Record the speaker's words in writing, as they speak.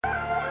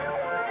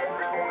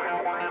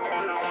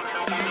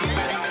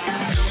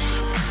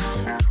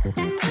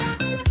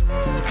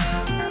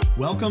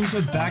Welcome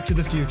to Back to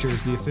the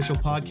Futures, the official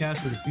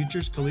podcast of the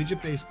Futures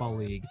Collegiate Baseball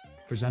League,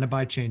 presented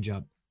by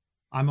ChangeUp.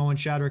 I'm Owen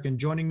Shadrick, and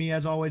joining me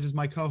as always is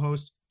my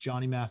co-host,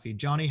 Johnny Maffey.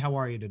 Johnny, how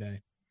are you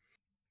today?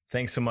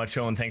 Thanks so much,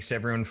 Owen. Thanks to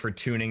everyone for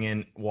tuning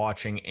in,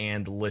 watching,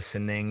 and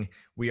listening.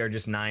 We are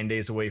just 9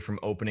 days away from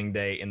opening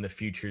day in the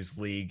Futures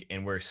League,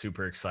 and we're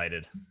super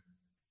excited.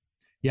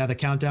 Yeah, the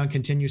countdown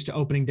continues to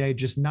opening day,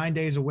 just 9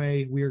 days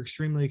away. We are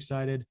extremely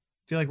excited.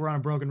 I feel like we're on a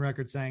broken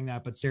record saying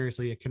that, but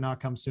seriously, it cannot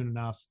come soon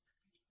enough.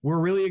 We're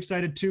really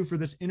excited, too, for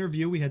this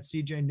interview. We had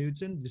CJ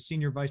Knudsen, the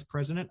Senior Vice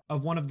President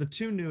of one of the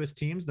two newest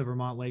teams, the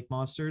Vermont Lake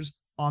Monsters,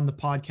 on the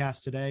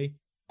podcast today.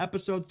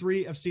 Episode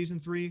 3 of Season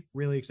 3.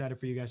 Really excited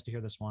for you guys to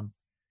hear this one.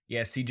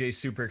 Yeah, CJ's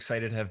super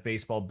excited to have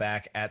baseball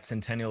back at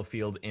Centennial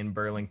Field in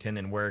Burlington,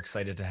 and we're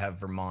excited to have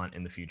Vermont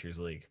in the Futures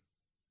League.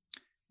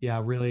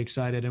 Yeah, really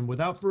excited. And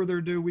without further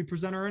ado, we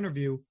present our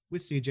interview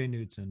with CJ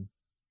Knudsen.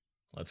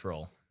 Let's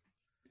roll.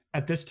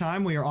 At this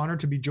time, we are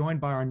honored to be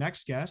joined by our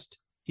next guest.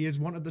 He is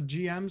one of the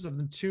GMs of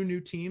the two new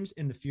teams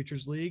in the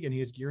Futures League, and he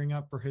is gearing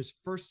up for his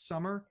first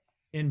summer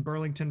in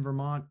Burlington,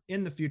 Vermont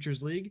in the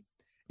Futures League.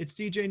 It's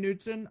CJ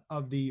Knudsen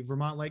of the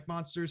Vermont Lake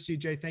Monsters.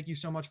 CJ, thank you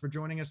so much for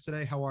joining us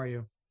today. How are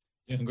you?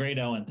 Doing great,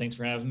 Owen. Thanks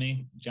for having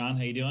me. John,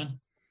 how you doing?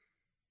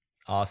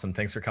 Awesome.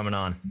 Thanks for coming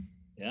on.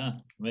 Yeah,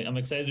 I'm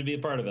excited to be a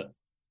part of it.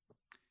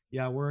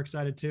 Yeah, we're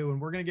excited too,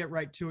 and we're going to get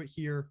right to it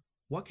here.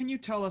 What can you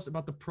tell us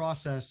about the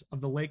process of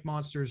the Lake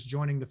Monsters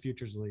joining the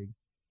Futures League?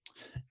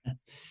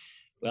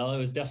 Well, it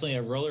was definitely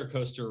a roller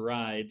coaster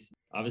ride.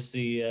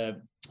 Obviously, as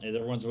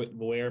everyone's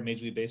aware,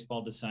 Major League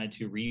Baseball decided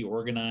to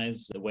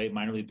reorganize the way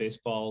minor league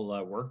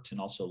baseball worked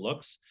and also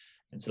looks.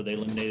 And so they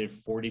eliminated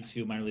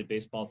 42 minor league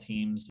baseball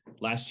teams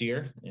last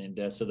year.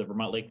 And so the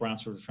Vermont Lake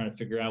Monsters were trying to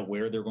figure out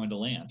where they're going to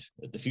land.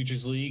 The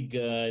Futures League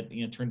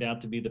turned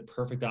out to be the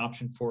perfect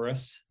option for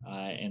us.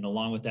 And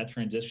along with that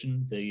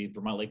transition, the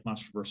Vermont Lake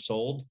Monsters were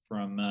sold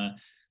from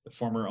the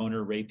former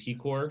owner, Ray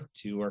Pecor,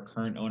 to our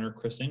current owner,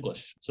 Chris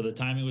English. So the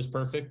timing was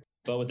perfect.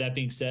 But with that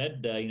being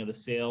said, the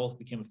sale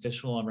became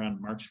official around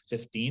March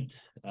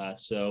 15th.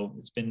 So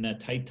it's been a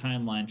tight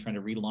timeline trying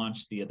to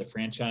relaunch the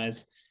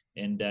franchise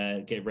and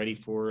get ready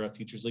for a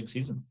Futures League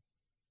season.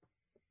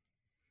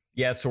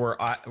 Yeah, so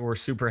we're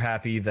super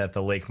happy that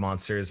the Lake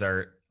Monsters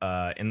are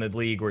in the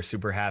league. We're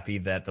super happy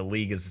that the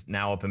league is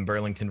now up in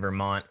Burlington,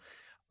 Vermont,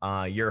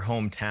 your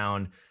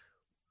hometown.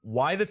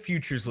 Why the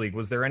Futures League?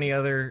 Was there any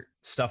other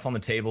stuff on the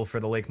table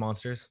for the Lake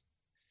Monsters?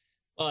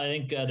 Well, I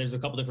think there's a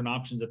couple different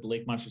options that the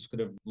Lake Monsters could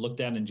have looked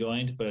at and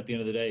joined, but at the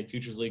end of the day,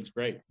 Futures League's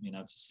great.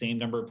 It's the same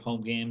number of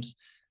home games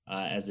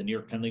as the New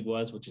York Penn League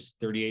was, which is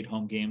 38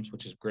 home games,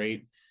 which is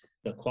great.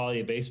 The quality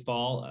of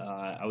baseball,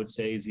 I would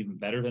say, is even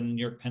better than the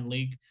New York Penn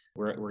League.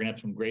 We're going to have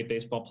some great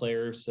baseball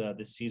players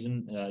this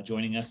season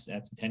joining us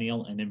at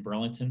Centennial and in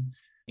Burlington.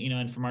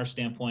 And from our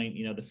standpoint,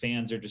 the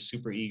fans are just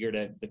super eager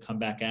to come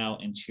back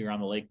out and cheer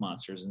on the Lake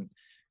Monsters. And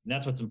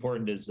that's what's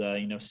important is,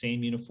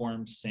 same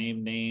uniforms,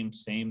 same name,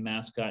 same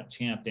mascot,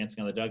 champ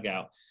dancing on the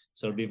dugout.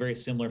 So it'll be a very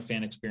similar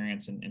fan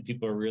experience, and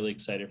people are really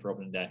excited for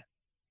opening day.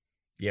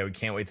 Yeah, we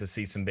can't wait to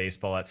see some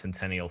baseball at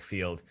Centennial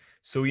Field.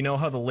 So we know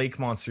how the Lake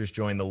Monsters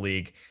joined the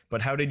league,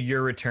 but how did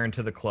your return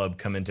to the club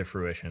come into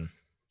fruition?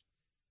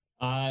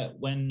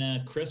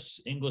 When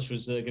Chris English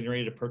was getting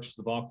ready to purchase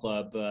the ball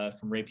club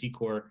from Ray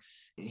Pecor,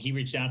 he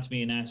reached out to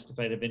me and asked if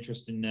I'd have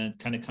interest in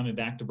kind of coming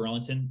back to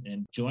Burlington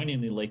and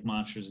joining the Lake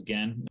Monsters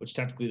again, which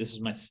technically this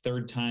is my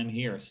third time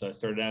here. So I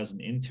started out as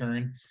an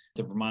intern at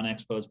the Vermont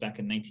Expos back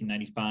in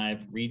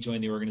 1995,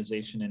 rejoined the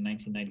organization in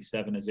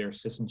 1997 as their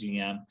assistant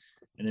GM,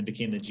 and then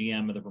became the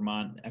GM of the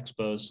Vermont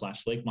Expos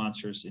 / Lake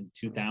Monsters in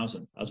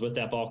 2000. I was with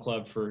that ball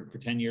club for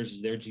 10 years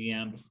as their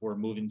GM before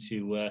moving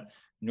to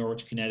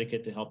Norwich,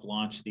 Connecticut to help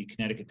launch the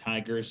Connecticut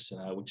Tigers,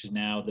 which is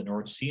now the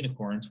Norwich Sea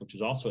Unicorns, which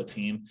is also a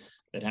team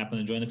that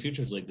happened to join the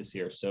Futures League this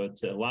year. So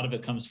it's a lot of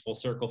it comes full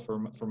circle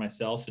for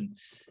myself.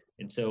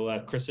 And so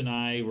Chris and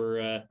I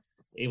were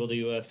able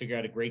to figure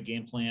out a great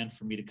game plan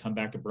for me to come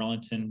back to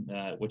Burlington,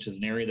 which is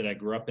an area that I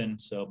grew up in.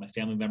 So my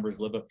family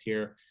members live up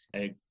here.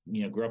 I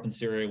grew up in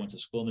this area, went to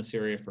school in this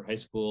area for high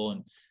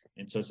school.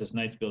 And so it's just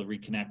nice to be able to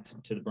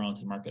reconnect to the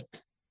Burlington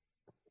market.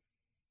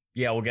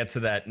 Yeah, we'll get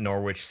to that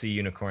Norwich Sea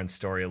Unicorn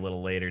story a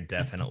little later,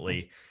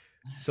 definitely.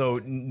 So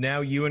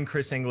now you and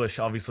Chris English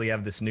obviously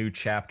have this new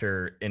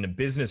chapter in a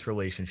business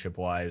relationship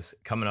wise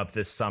coming up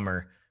this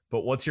summer.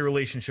 But what's your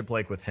relationship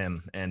like with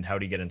him, and how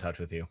do you get in touch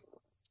with you?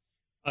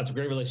 It's a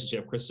great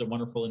relationship. Chris is a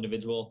wonderful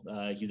individual.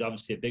 He's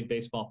obviously a big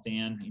baseball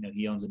fan.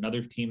 He owns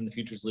another team in the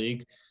Futures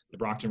League, the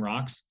Brockton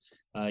Rocks.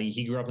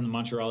 He grew up in the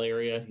Montreal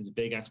area. He's a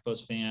big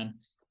Expos fan.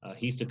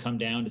 He used to come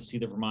down to see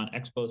the Vermont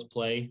Expos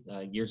play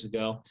years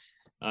ago.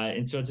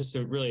 And so it's just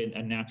really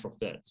a natural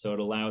fit. So it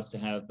allows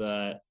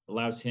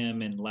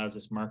him and allows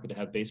this market to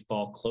have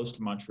baseball close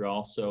to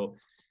Montreal. So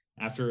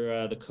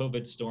after the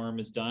COVID storm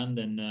is done,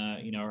 then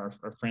our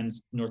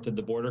friends north of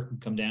the border can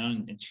come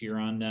down and cheer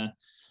on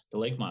the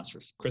Lake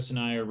Monsters. Chris and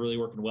I are really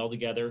working well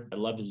together. I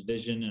love his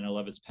vision and I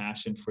love his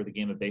passion for the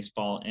game of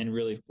baseball and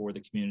really for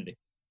the community.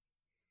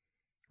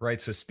 Right.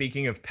 So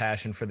speaking of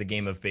passion for the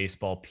game of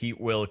baseball,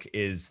 Pete Wilk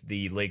is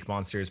the Lake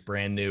Monsters'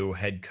 brand new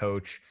head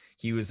coach.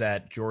 He was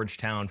at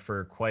Georgetown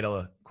for quite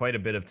a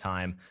bit of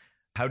time.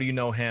 How do you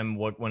know him?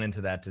 What went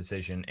into that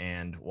decision,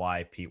 and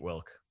why Pete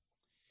Wilk?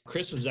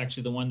 Chris was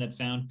actually the one that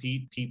found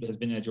Pete. Pete has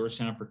been at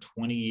Georgetown for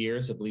 20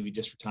 years. I believe he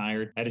just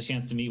retired. I had a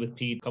chance to meet with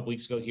Pete a couple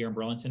weeks ago here in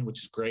Burlington, which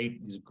is great.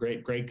 He's a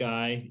great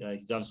guy.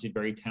 He's obviously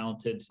very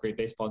talented, great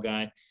baseball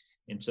guy.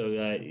 And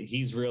so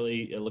he's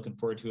really looking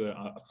forward to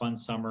a fun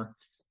summer.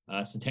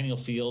 Centennial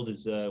Field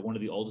is one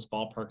of the oldest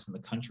ballparks in the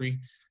country.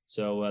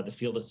 So the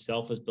field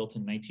itself was built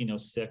in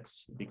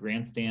 1906. The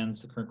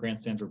current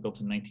grandstands were built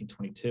in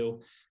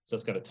 1922. So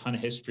it's got a ton of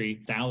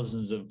history.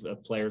 Thousands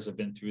of players have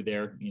been through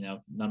there,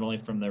 not only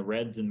from the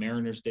Reds and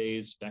Mariners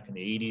days back in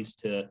the 80s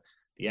to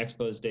the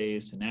Expos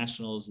days to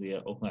Nationals, the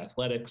Oakland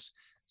Athletics.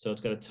 So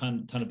it's got a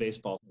ton of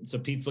baseball. So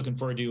Pete's looking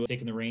forward to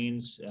taking the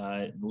reins,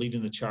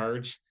 leading the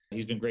charge.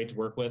 He's been great to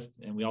work with.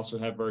 And we also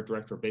have our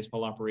director of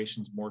baseball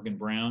operations, Morgan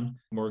Brown.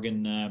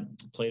 Morgan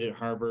played at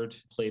Harvard,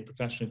 played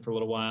professionally for a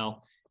little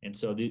while. And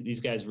so these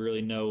guys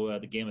really know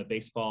the game of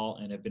baseball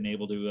and have been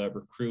able to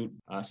recruit,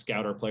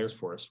 scout our players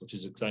for us, which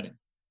is exciting.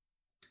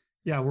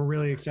 Yeah, we're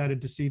really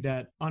excited to see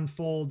that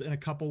unfold in a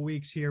couple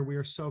weeks here. We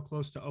are so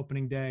close to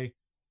opening day.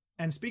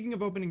 And speaking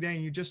of opening day,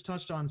 and you just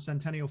touched on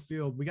Centennial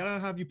Field, we got to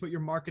have you put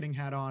your marketing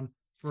hat on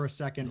for a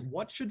second.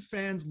 What should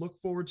fans look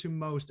forward to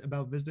most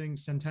about visiting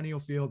Centennial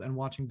Field and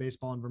watching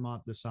baseball in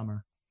Vermont this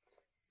summer?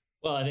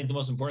 Well, I think the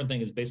most important thing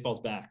is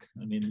baseball's back.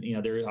 I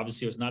mean, there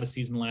obviously was not a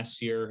season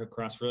last year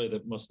across really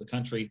most of the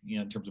country,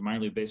 in terms of minor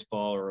league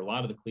baseball or a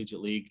lot of the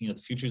collegiate league. The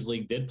Futures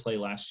League did play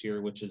last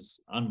year, which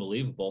is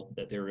unbelievable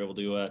that they were able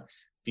to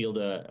field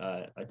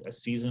a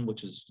season,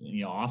 which is,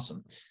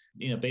 awesome.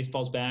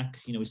 Baseball's back.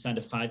 We signed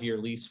a 5-year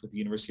lease with the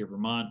University of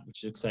Vermont,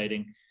 which is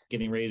exciting.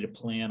 Getting ready to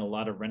plan a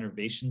lot of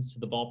renovations to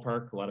the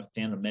ballpark, a lot of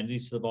fan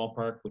amenities to the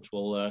ballpark, which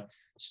will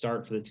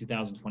start for the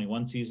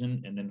 2021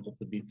 season and then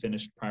hopefully be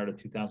finished prior to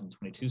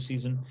 2022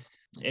 season.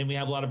 And we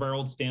have a lot of our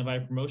old standby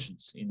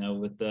promotions,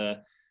 with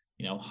the,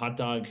 hot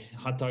dog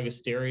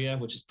hysteria,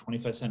 which is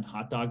 25-cent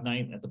hot dog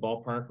night at the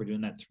ballpark. We're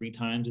doing that 3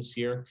 times this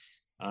year.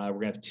 We're going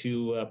to have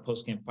 2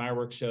 post-game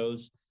fireworks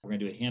shows. We're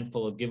going to do a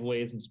handful of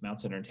giveaways and some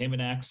outside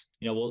entertainment acts.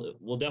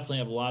 We'll definitely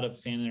have a lot of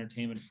fan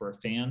entertainment for our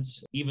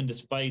fans, even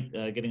despite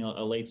getting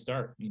a late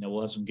start.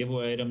 We'll have some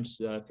giveaway items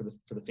for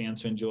the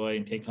fans to enjoy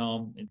and take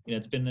home. And,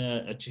 it's been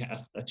a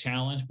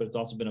challenge, but it's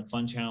also been a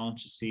fun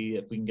challenge to see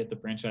if we can get the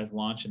franchise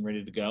launched and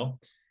ready to go.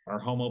 Our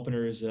home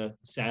opener is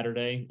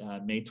Saturday,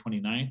 May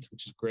 29th,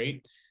 which is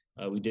great.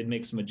 We did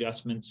make some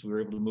adjustments. We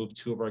were able to move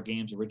 2 of our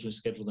games originally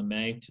scheduled in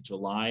May to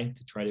July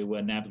to try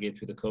to navigate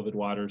through the COVID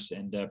waters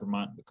and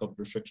Vermont COVID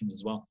restrictions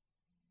as well.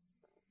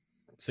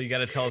 So you got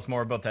to tell us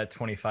more about that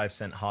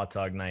 25-cent hot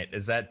dog night.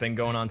 Has that been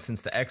going on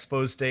since the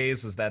Expos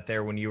days? Was that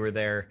there when you were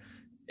there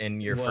in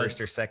your first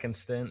or second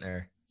stint?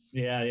 Or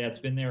Yeah, it's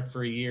been there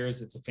for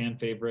years. It's a fan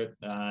favorite.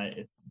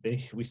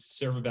 We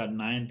serve about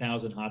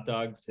 9,000 hot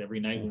dogs every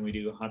night when we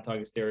do hot dog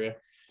hysteria.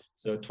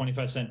 So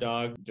 25-cent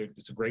dog,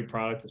 it's a great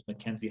product. It's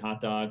Mackenzie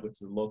Hot Dog,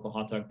 which is a local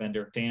hot dog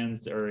vendor.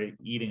 Fans are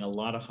eating a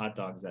lot of hot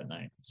dogs that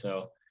night.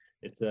 So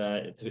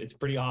it's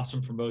pretty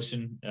awesome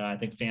promotion. I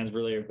think fans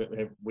really have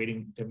been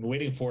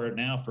waiting for it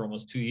now for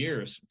almost 2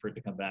 years for it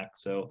to come back.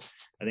 So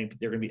I think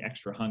they're going to be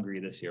extra hungry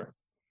this year.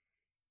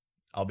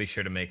 I'll be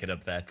sure to make it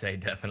up that day,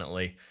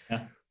 definitely.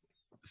 Yeah.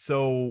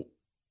 So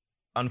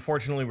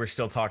unfortunately, we're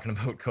still talking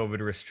about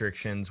COVID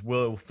restrictions.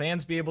 Will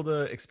fans be able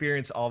to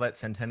experience all that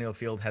Centennial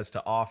Field has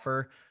to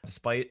offer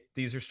despite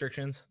these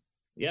restrictions?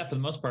 Yeah, for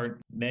the most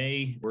part,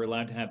 we're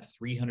allowed to have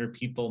 300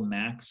 people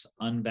max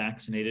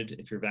unvaccinated.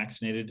 If you're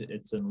vaccinated,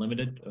 it's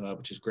unlimited,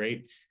 which is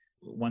great.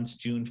 Once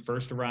June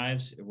 1st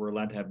arrives, we're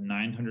allowed to have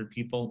 900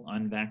 people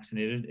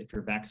unvaccinated. If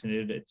you're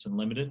vaccinated, it's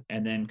unlimited.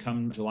 And then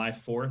come July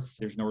 4th,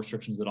 there's no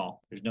restrictions at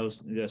all. There's no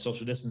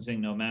social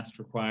distancing, no masks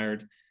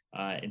required.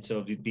 And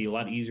so it'd be a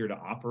lot easier to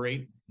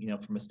operate,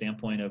 from a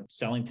standpoint of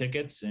selling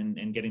tickets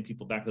and getting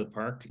people back to the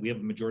park. We have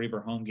a majority of our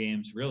home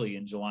games really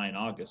in July and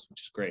August,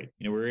 which is great.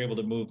 We were able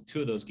to move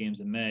 2 of those games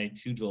in May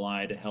to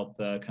July to help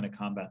kind of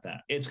combat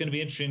that. It's going to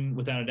be interesting,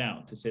 without a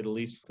doubt, to say the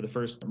least, for the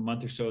first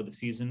month or so of the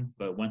season.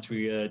 But once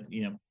we,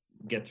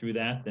 get through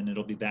that, then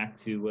it'll be back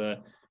to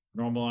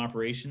normal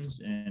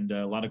operations and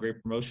a lot of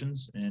great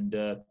promotions. And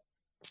the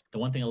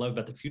one thing I love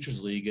about the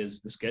Futures League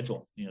is the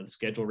schedule. The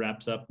schedule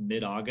wraps up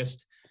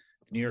mid-August.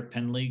 New York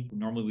Penn League,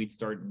 normally we'd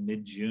start in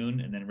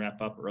mid-June and then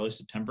wrap up early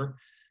September.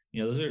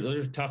 Those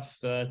are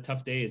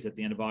tough days at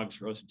the end of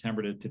August, early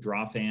September to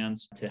draw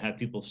fans, to have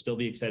people still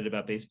be excited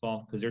about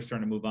baseball, because they're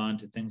starting to move on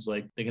to things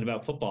like thinking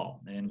about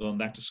football and going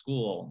back to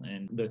school.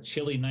 And the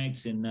chilly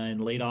nights in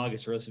late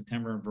August, early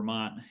September in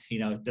Vermont,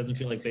 it doesn't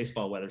feel like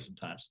baseball weather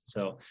sometimes.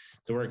 So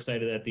we're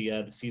excited that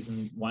the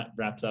season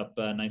wraps up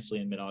nicely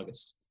in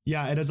mid-August.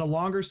 Yeah, it is a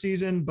longer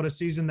season, but a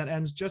season that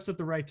ends just at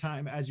the right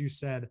time, as you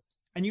said.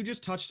 And you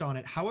just touched on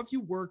it. How have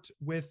you worked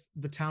with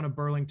the town of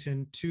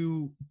Burlington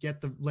to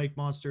get the Lake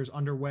Monsters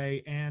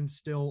underway and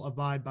still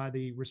abide by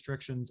the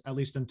restrictions, at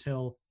least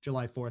until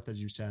July 4th,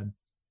 as you said?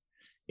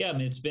 Yeah, I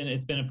mean, it's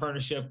been a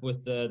partnership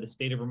with the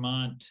state of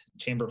Vermont,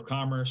 Chamber of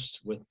Commerce,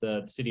 with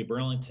the city of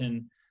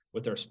Burlington,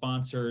 with our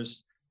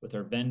sponsors, with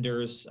our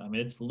vendors. I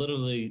mean, it's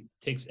literally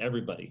takes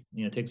everybody.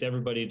 It takes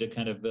everybody to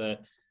kind of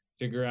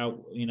figure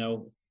out,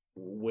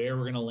 where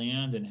we're going to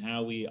land and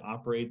how we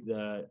operate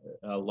a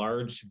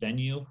large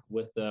venue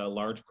with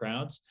large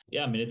crowds.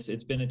 Yeah, I mean,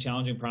 it's been a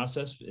challenging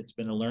process. It's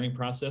been a learning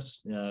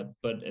process.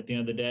 But at the end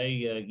of the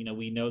day,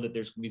 we know that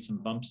there's going to be some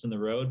bumps in the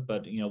road,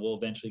 but, we'll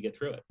eventually get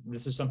through it.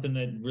 This is something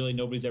that really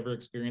nobody's ever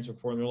experienced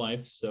before in their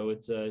life. So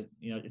it's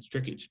it's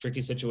tricky. It's a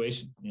tricky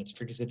situation. It's a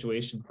tricky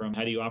situation from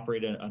how do you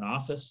operate an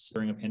office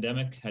during a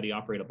pandemic? How do you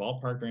operate a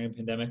ballpark during a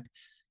pandemic?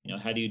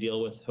 How do you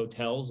deal with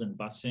hotels and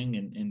busing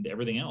and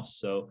everything else?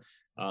 So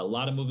a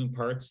lot of moving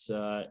parts,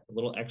 a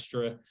little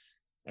extra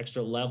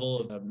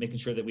level of making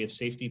sure that we have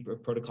safety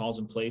protocols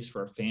in place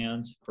for our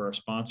fans, for our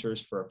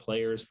sponsors, for our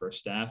players, for our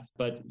staff.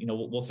 But,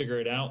 we'll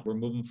figure it out. We're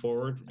moving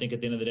forward. I think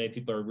at the end of the day,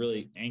 people are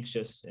really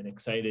anxious and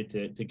excited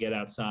to get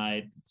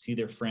outside, see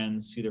their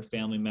friends, see their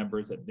family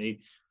members and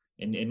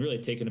really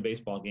take in a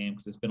baseball game,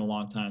 because it's been a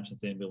long time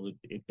since they've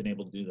been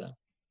able to do that.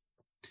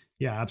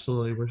 Yeah,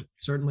 absolutely. We're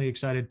certainly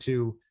excited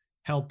to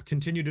help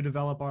continue to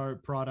develop our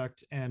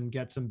product and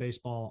get some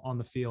baseball on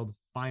the field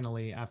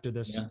finally after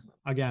this,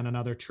 again,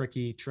 another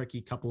tricky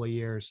couple of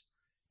years.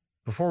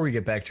 Before we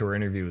get back to our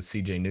interview with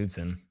CJ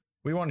Knudsen,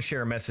 we want to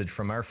share a message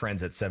from our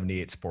friends at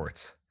 78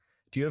 Sports.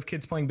 Do you have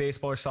kids playing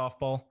baseball or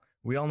softball?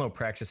 We all know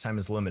practice time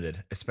is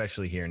limited,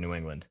 especially here in New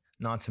England.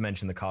 Not to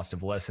mention the cost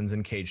of lessons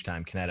and cage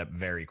time can add up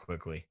very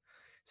quickly.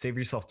 Save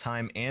yourself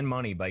time and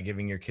money by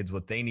giving your kids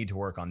what they need to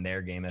work on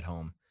their game at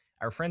home.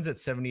 Our friends at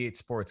 78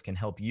 Sports can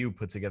help you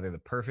put together the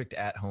perfect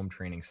at-home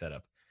training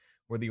setup.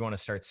 Whether you want to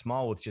start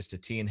small with just a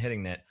tee and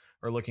hitting net,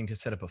 or looking to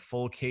set up a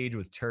full cage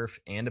with turf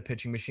and a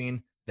pitching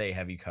machine, they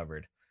have you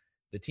covered.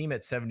 The team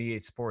at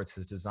 78 Sports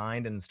has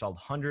designed and installed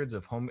hundreds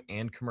of home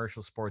and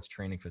commercial sports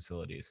training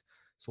facilities,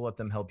 so let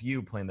them help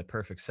you plan the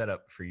perfect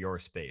setup for your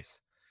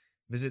space.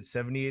 Visit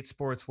 78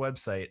 Sports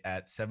website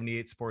at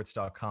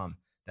 78sports.com.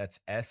 That's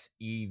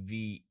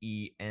SEVENTY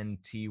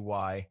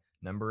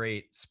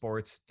 8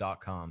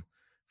 sports.com.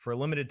 For a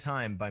limited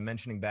time, by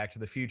mentioning Back to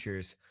the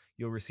Futures,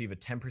 you'll receive a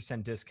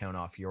 10% discount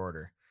off your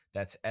order.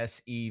 That's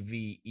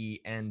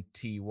SEVENTY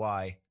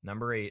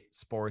 8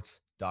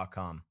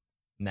 sports.com.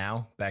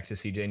 Now, back to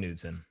CJ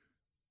Knudsen.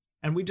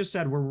 And we just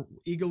said we're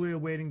eagerly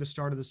awaiting the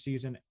start of the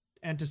season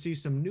and to see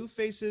some new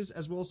faces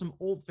as well as some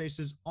old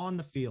faces on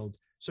the field.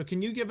 So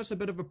can you give us a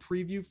bit of a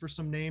preview for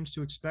some names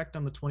to expect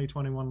on the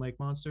 2021 Lake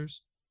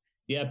Monsters?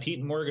 Yeah, Pete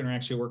and Morgan are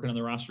actually working on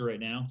the roster right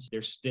now. So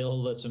there's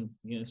still some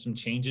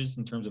changes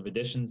in terms of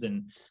additions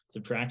and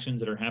subtractions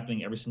that are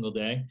happening every single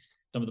day.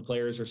 Some of the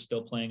players are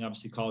still playing,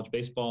 obviously, college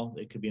baseball.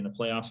 They could be in the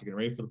playoffs, they're getting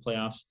ready for the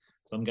playoffs.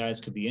 Some guys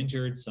could be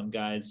injured. Some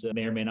guys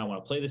may or may not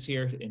want to play this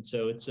year. And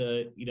so it's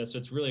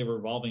it's really a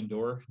revolving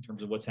door in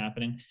terms of what's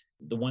happening.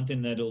 The one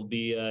thing that'll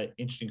be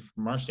interesting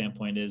from our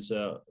standpoint is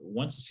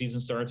once the season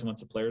starts and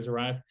once the players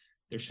arrive,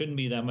 there shouldn't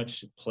be that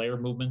much player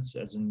movements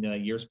as in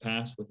years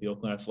past with the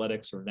Oakland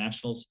Athletics or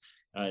Nationals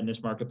in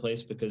this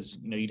marketplace, because,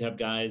 you'd have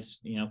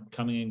guys,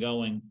 coming and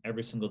going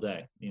every single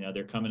day.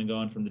 They're coming and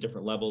going from the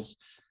different levels.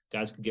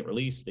 Guys could get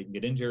released, they can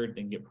get injured,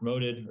 they can get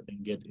promoted, or they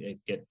can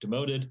get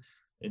demoted.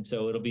 And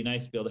so it'll be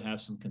nice to be able to have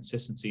some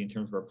consistency in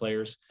terms of our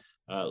players.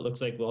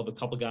 Looks like we'll have a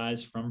couple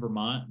guys from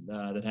Vermont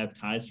that have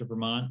ties to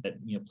Vermont that,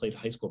 played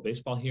high school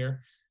baseball here,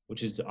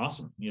 which is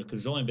awesome,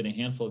 because there's only been a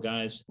handful of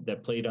guys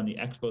that played on the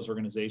Expos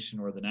organization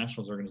or the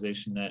Nationals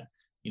organization that,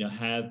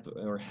 have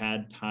or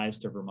had ties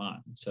to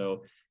Vermont.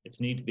 So it's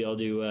neat to be able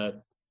to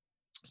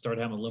start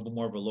having a little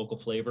more of a local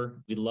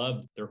flavor. We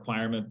love the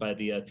requirement by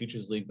the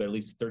Futures League, but at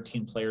least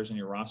 13 players on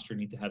your roster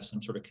need to have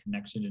some sort of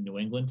connection to New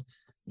England,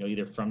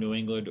 either from New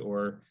England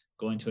or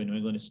going to a New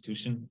England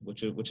institution,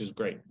 which is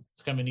great.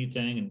 It's kind of a neat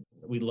thing. And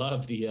we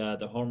love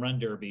the home run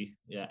derby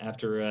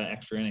after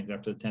extra innings,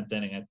 after the 10th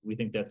inning. We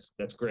think that's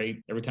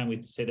great. Every time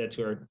we say that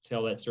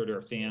tell that story to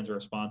our fans or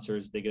our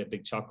sponsors, they get a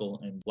big chuckle.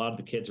 And a lot of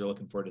the kids are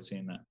looking forward to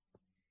seeing that.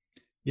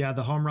 Yeah,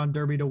 the home run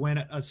derby to win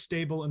a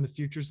stable in the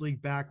Futures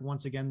League back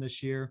once again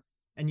this year.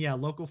 And yeah,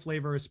 local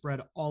flavor is spread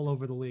all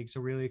over the league.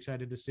 So really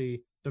excited to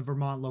see the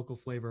Vermont local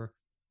flavor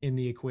in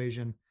the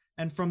equation.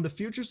 And from the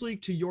Futures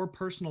League to your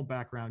personal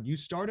background, you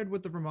started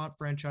with the Vermont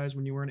franchise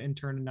when you were an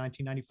intern in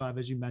 1995,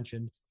 as you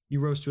mentioned. You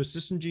rose to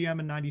assistant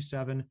GM in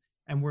 97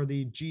 and were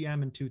the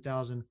GM in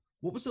 2000.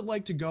 What was it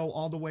like to go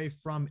all the way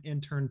from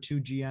intern to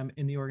GM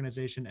in the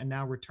organization and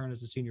now return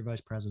as the senior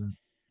vice president?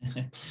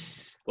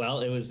 Well,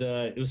 it was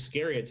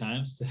scary at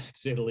times, to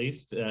say the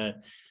least.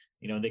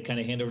 They kind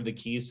of hand over the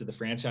keys to the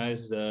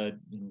franchise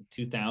in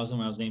 2000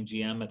 when I was named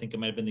GM. I think I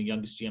might have been the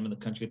youngest GM in the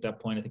country at that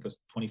point. I think I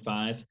was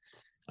 25.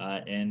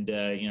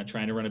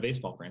 Trying to run a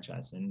baseball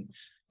franchise, and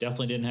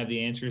definitely didn't have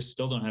the answers.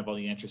 Still don't have all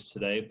the answers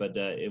today, but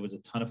it was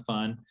a ton of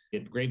fun. We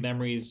had great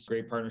memories,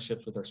 great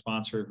partnerships with our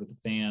sponsor, with the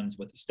fans,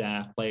 with the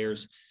staff,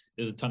 players.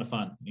 It was a ton of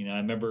fun. I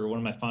remember one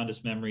of my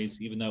fondest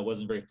memories, even though it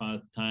wasn't very fun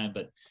at the time,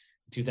 but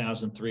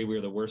 2003, we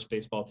were the worst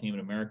baseball team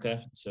in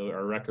America. So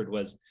our record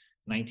was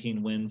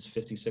 19 wins,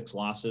 56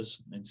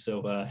 losses. And so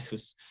it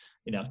was,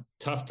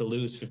 tough to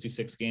lose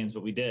 56 games,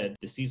 but we did.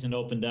 The season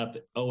opened up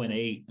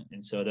 0-8.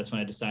 And so that's when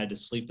I decided to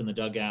sleep in the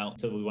dugout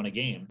until we won a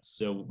game.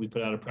 So we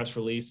put out a press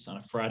release on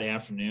a Friday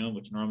afternoon,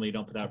 which normally you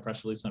don't put out a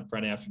press release on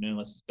Friday afternoon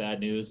unless it's bad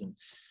news. And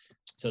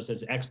so it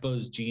says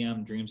Expos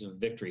GM dreams of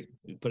victory.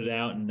 We put it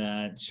out,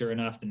 and sure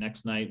enough, the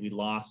next night we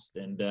lost,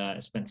 and I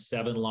spent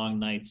 7 long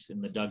nights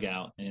in the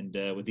dugout. And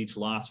with each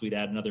loss, we'd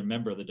add another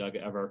member of the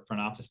dugout, of our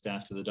front office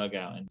staff, to the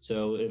dugout. And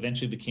so it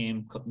eventually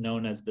became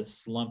known as the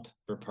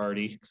Slumper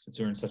Party, since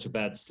we were in such a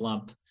bad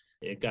slump.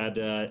 It got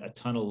a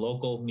ton of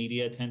local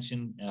media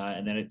attention,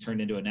 and then it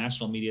turned into a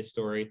national media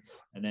story,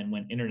 and then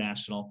went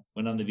international,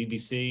 went on the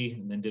BBC,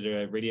 and then did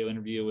a radio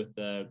interview with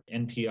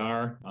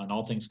NPR on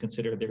All Things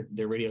Considered,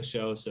 their radio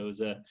show. So it was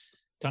a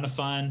ton of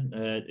fun.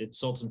 It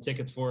sold some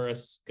tickets for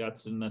us,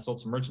 sold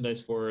some merchandise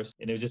for us,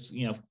 and it was just,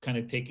 kind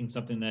of taking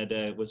something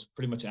that was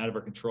pretty much out of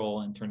our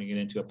control and turning it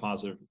into a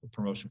positive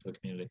promotion for the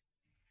community.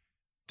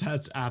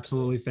 That's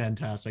absolutely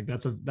fantastic.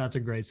 That's a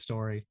great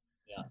story.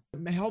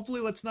 Yeah. Hopefully,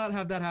 let's not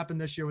have that happen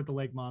this year with the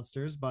Lake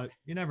Monsters, but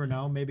you never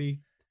know. Maybe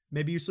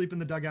you sleep in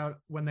the dugout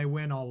when they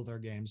win all of their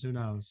games. Who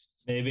knows?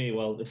 Maybe.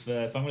 Well, if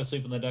I'm going to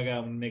sleep in the dugout,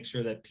 I'm going to make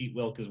sure that Pete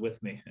Wilk is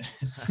with me,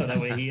 so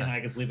that way he and I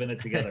can sleep in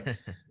it together.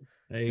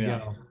 There you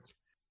go.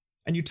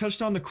 And you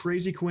touched on the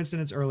crazy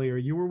coincidence earlier.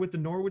 You were with the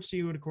Norwich Sea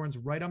Unicorns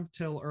right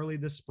until early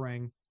this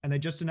spring, and they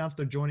just announced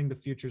they're joining the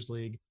Futures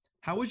League.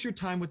 How was your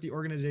time with the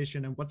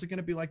organization, and what's it going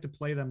to be like to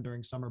play them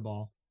during summer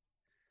ball?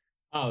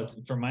 Oh,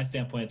 from my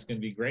standpoint, it's going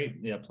to be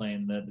great.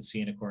 Playing the Sea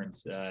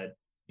Unicorns.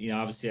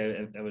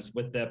 Obviously I was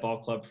with that ball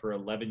club for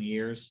 11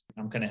 years.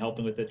 I'm kind of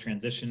helping with the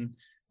transition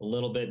a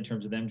little bit in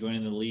terms of them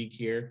joining the league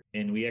here.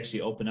 And we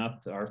actually open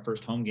up our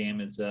first home game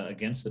is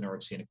against the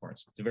Norwich Sea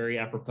Unicorns. It's very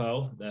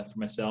apropos for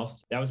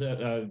myself. That was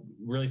a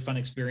really fun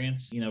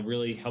experience,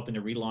 really helping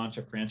to relaunch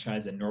a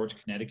franchise in Norwich,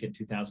 Connecticut in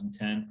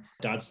 2010.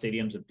 Dodge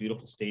Stadium's a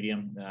beautiful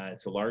stadium.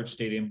 It's a large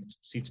stadium. It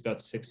seats about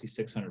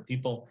 6,600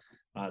 people.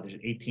 There's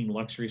 18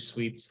 luxury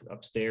suites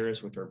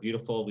upstairs, which are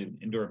beautiful. We have an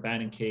indoor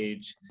batting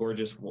cage,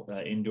 gorgeous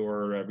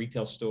indoor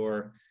retail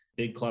store,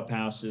 big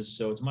clubhouses.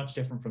 So it's much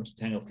different from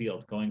Centennial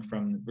Field, going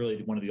from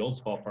really one of the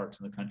oldest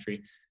ballparks in the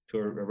country to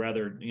a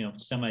rather,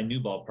 semi-new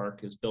ballpark.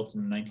 It was built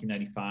in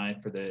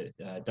 1995 for the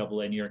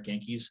Double-A New York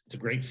Yankees. It's a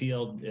great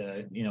field,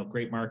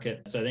 great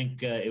market. So I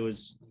think it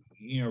was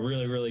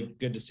really, really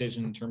good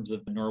decision in terms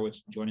of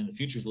Norwich joining the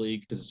Futures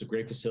League, because it's a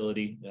great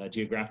facility.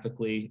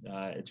 Geographically,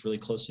 it's really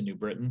close to New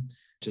Britain,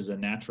 which is a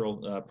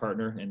natural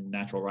partner and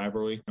natural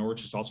rivalry.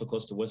 Norwich is also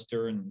close to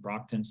Worcester and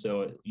Brockton.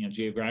 So,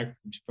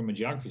 from a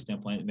geography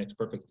standpoint, it makes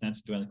perfect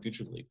sense to join the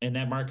Futures League. And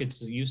that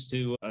market's used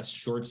to a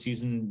short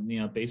season,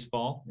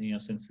 baseball,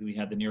 since we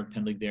had the New York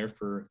Penn League there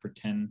for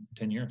 10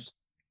 years.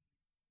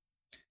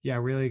 Yeah,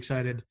 really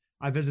excited.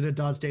 I visited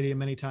Dodge Stadium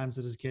many times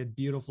as a kid.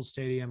 Beautiful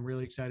stadium.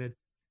 Really excited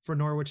for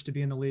Norwich to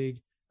be in the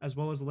league, as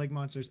well as the Lake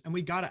Monsters. And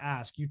we got to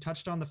ask, you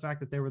touched on the fact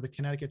that they were the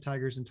Connecticut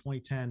Tigers in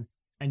 2010,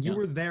 and you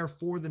were there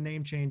for the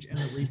name change and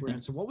the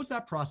rebrand. So what was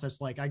that process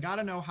like? I got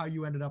to know how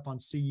you ended up on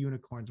Sea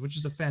Unicorns, which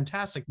is a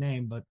fantastic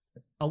name, but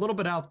a little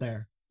bit out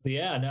there.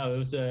 Yeah, no, it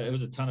was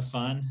a ton of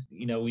fun.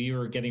 We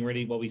were getting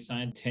ready. We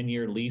signed a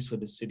 10-year lease with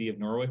the city of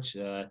Norwich.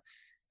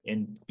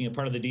 And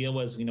part of the deal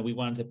was, we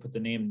wanted to put the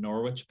name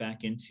Norwich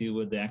back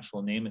into the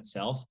actual name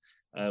itself.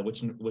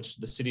 Which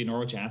the city of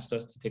Norwich asked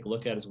us to take a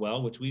look at as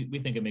well, which we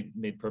think it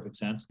made perfect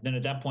sense. Then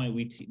at that point,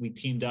 we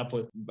teamed up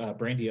with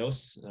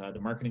Brandiose, the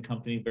marketing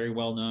company, very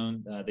well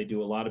known. They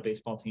do a lot of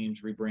baseball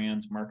teams,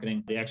 rebrands,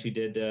 marketing. They actually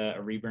did a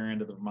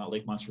rebrand of the Vermont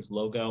Lake Monsters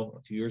logo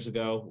a few years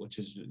ago, which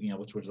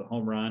was a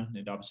home run.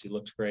 It obviously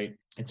looks great.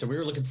 And so we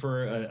were looking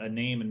for a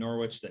name in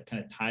Norwich that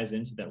kind of ties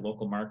into that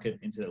local market,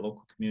 into that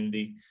local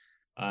community.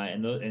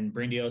 And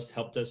Brandiose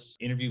helped us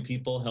interview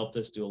people, helped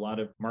us do a lot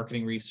of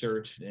marketing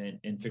research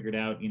and figured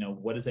out,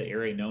 what is that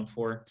area known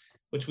for,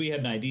 which we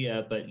had an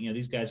idea, but,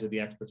 these guys are the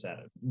experts at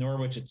it.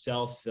 Norwich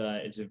itself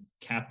is a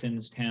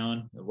captain's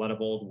town. A lot of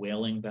old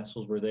whaling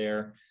vessels were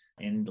there.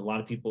 And a lot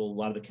of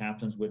the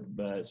captains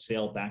would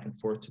sail back and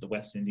forth to the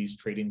West Indies,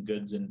 trading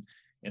goods and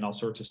all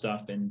sorts of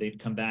stuff. And they'd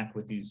come back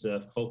with these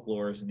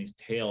folklores and these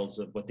tales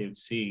of what they would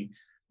see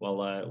while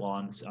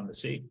on the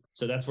sea.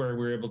 So that's where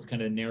we were able to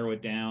kind of narrow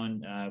it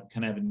down,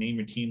 kind of have a name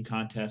your team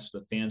contest.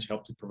 The fans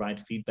helped to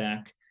provide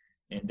feedback.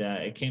 And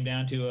it came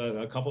down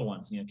to a couple of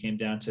ones. It came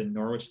down to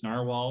Norwich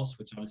Narwhals,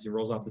 which obviously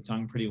rolls off the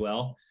tongue pretty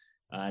well.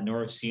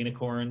 Norwich Sea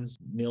Unicorns,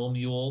 Mill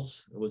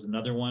Mules was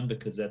another one,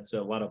 because that's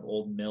a lot of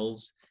old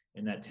mills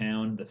in that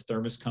town. The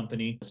Thermos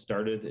Company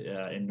started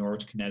in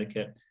Norwich,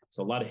 Connecticut.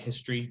 So a lot of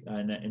history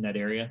in that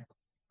area.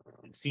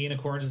 Sea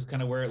Unicorns is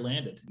kind of where it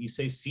landed. You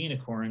say Sea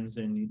Unicorns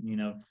and,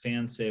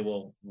 fans say,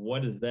 well,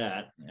 what is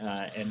that?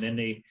 And then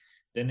they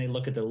Then they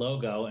look at the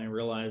logo and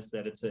realize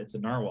that it's a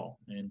narwhal,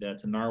 and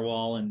it's a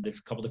narwhal, and there's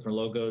a couple different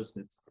logos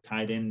that's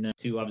tied in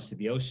to obviously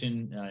the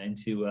ocean,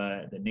 into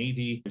the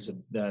Navy. There's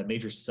a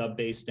major sub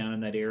base down in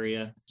that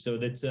area, so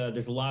that's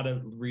there's a lot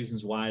of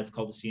reasons why it's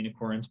called the Sea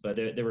Unicorns. But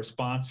the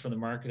response from the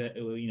market,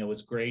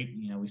 was great.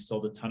 We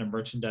sold a ton of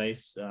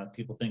merchandise.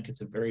 People think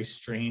it's a very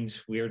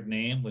strange, weird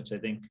name, which I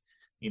think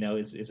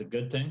is a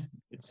good thing.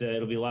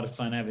 It'll be a lot of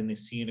fun having the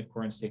Sea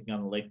Unicorns taking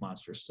on the Lake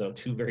Monsters. So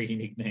two very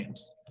unique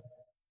names.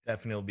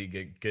 Definitely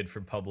be good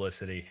for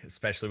publicity,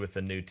 especially with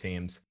the new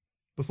teams.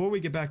 Before we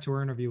get back to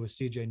our interview with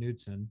CJ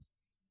Knudsen,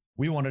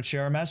 we wanted to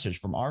share a message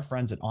from our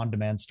friends at On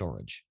Demand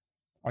Storage.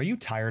 Are you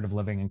tired of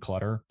living in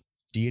clutter?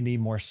 Do you need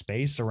more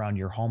space around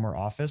your home or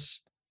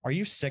office? Are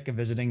you sick of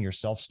visiting your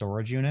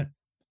self-storage unit?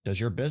 Does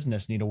your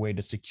business need a way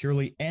to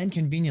securely and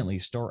conveniently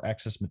store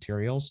excess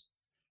materials?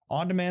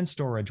 On Demand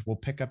Storage will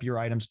pick up your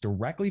items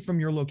directly from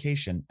your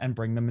location and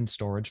bring them in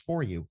storage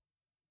for you.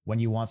 When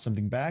you want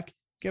something back,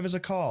 give us a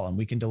call and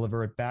we can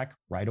deliver it back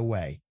right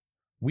away.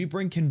 We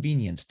bring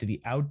convenience to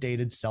the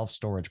outdated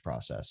self-storage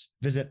process.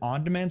 Visit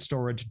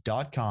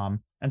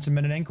ondemandStorage.com and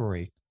submit an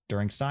inquiry.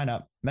 During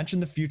sign-up, mention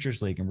the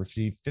Futures League and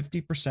receive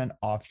 50%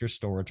 off your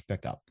storage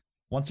pickup.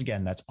 Once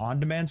again, that's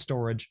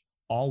ondemandStorage,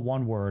 all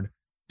one word,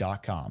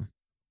 .com.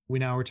 We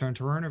now return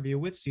to our interview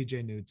with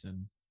CJ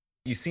Knudsen.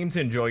 You seem to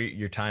enjoy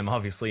your time,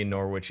 obviously, in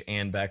Norwich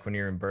and back when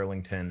you're in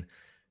Burlington.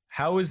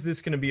 How is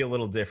this going to be a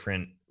little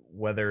different,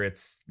 whether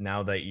it's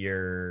now that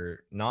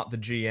you're not the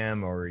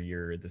GM or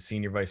you're the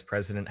senior vice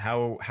president?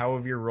 How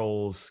have your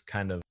roles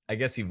kind of, I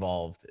guess,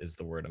 evolved is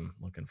the word I'm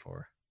looking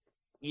for?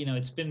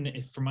 It's been,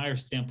 from my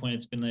standpoint,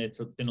 it's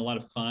been a lot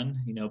of fun,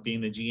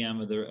 being the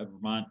GM of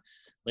Vermont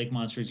Lake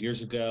Monsters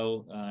years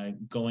ago,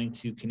 going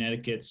to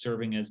Connecticut,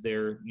 serving as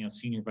their,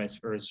 senior vice,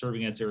 or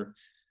serving as their,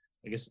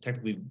 I guess,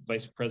 technically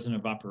vice president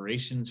of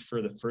operations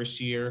for the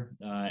first year,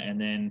 and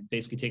then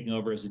basically taking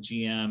over as a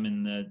GM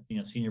and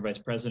the senior vice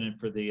president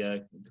for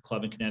the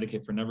club in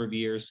Connecticut for a number of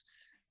years.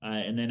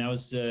 And then I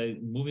was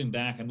moving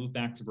back. I moved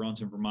back to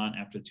Burlington, Vermont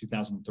after the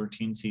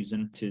 2013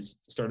 season to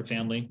start a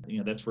family.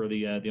 That's where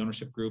the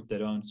ownership group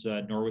that owns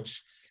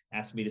Norwich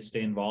asked me to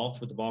stay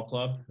involved with the ball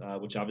club,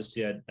 which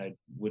obviously I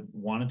would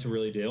wanted to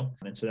really do.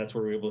 And so that's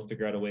where we were able to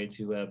figure out a way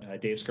to have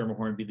Dave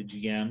Skirmahorn be the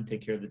GM,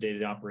 take care of the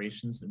day-to-day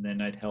operations, and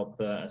then I'd help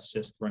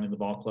assist running the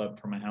ball club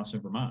from my house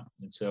in Vermont.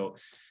 And so,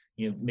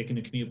 making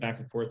the commute back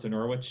and forth to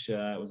Norwich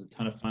was a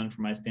ton of fun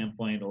from my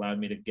standpoint. It allowed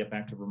me to get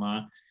back to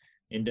Vermont.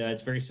 And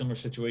it's a very similar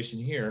situation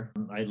here.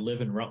 I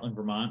live in Rutland,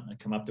 Vermont. I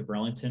come up to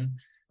Burlington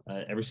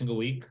every single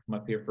week. I'm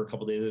up here for a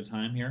couple days at a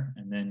time here.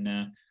 And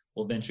then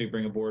we'll eventually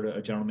bring aboard a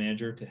general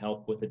manager to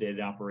help with the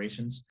day-to-day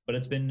operations. But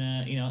it's been,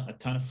 a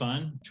ton of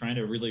fun trying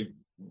to really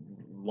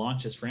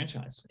launch this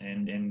franchise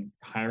and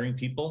hiring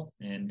people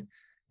and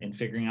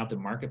figuring out the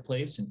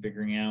marketplace and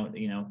figuring out,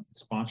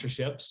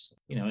 sponsorships,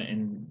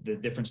 and the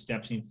different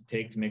steps you need to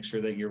take to make sure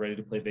that you're ready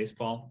to play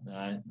baseball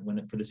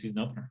for the season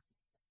opener.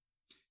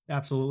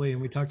 Absolutely.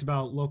 And we talked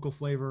about local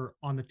flavor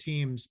on the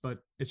teams, but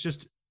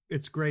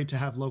it's great to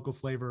have local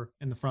flavor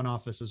in the front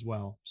office as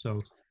well. So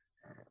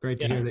great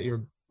to hear that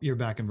you're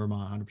back in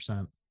Vermont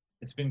 100%.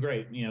 It's been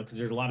great, because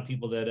there's a lot of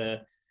people that,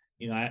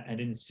 I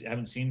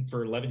haven't seen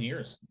for 11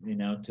 years,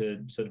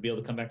 to be able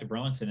to come back to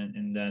Burlington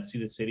and see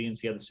the city and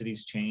see how the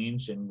city's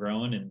changed and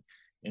grown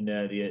and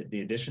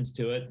the additions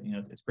to it,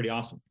 it's pretty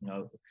awesome.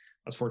 I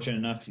was fortunate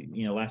enough,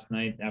 last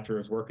night after I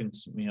was working,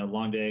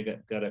 long day,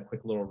 got a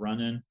quick little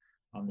run in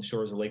on the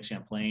shores of Lake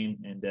Champlain,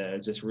 and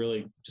it's just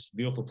a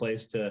beautiful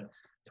place to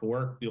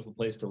work, beautiful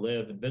place to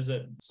live and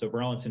visit. So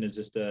Burlington is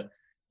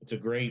it's a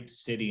great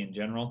city in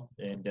general,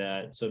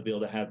 and so to be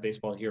able to have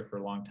baseball here for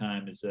a long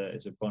time is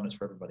a bonus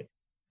for everybody.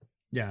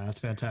 Yeah, that's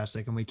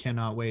fantastic, and we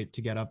cannot wait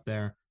to get up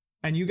there.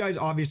 And you guys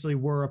obviously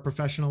were a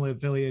professional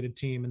affiliated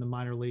team in the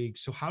minor league.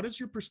 So how does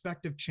your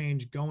perspective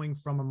change going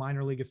from a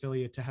minor league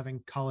affiliate to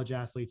having college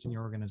athletes in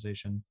your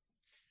organization?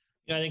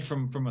 I think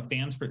from a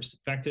fan's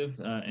perspective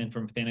and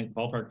from a fan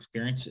ballpark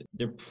experience,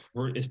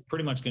 it's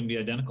pretty much going to be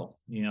identical.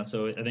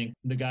 So I think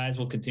the guys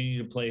will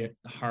continue to play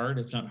hard,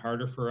 if not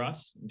harder, for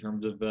us in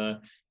terms of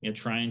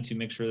trying to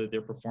make sure that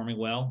they're performing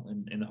well,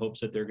 in the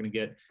hopes that they're going to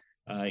get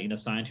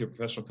signed to a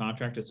professional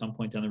contract at some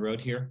point down the road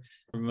here.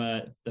 From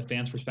the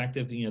fans'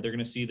 perspective, they're going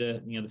to see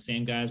the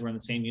same guys wearing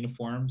the same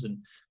uniforms and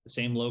the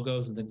same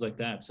logos and things like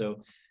that. So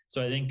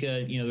I think,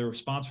 the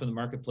response from the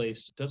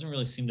marketplace doesn't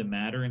really seem to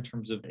matter in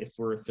terms of if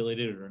we're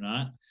affiliated or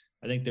not.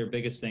 I think their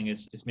biggest thing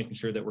is just making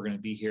sure that we're going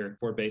to be here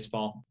for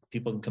baseball.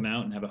 People can come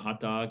out and have a hot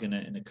dog and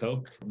a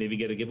Coke, maybe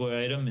get a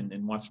giveaway item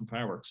and watch some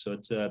fireworks. So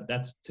it's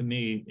that's, to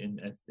me,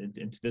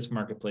 into this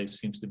marketplace,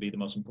 seems to be the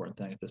most important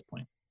thing at this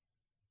point.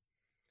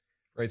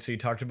 Right. So you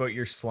talked about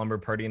your slumber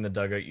party in the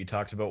dugout. You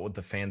talked about what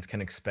the fans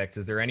can expect.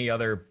 Is there any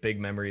other big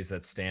memories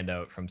that stand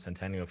out from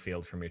Centennial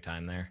Field from your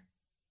time there?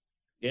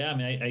 Yeah, I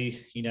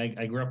mean,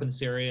 I grew up in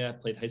this area. I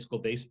played high school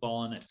baseball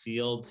on that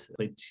field,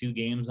 played 2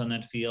 games on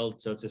that field.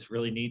 So it's just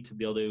really neat to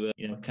be able to,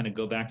 kind of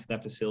go back to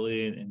that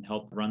facility and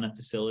help run that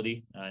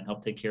facility and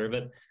help take care of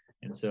it.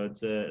 And so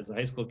it's as a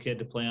high school kid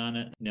to play on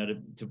it,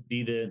 to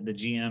be the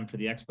GM for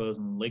the Expos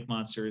and Lake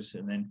Monsters,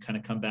 and then kind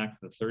of come back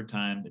for the third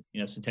time.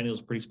 Centennial is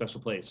a pretty special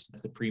place.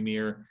 It's the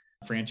premier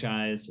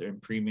franchise and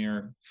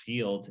premier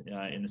field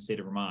in the state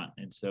of Vermont.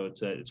 And so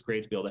it's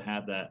great to be able to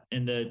have that.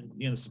 And the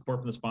support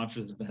from the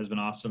sponsors has been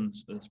awesome.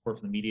 The support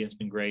from the media has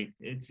been great.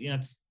 It's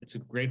a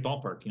great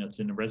ballpark. It's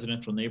in a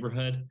residential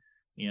neighborhood.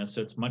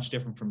 So it's much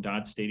different from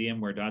Dodge Stadium,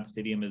 where Dodge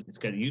Stadium it's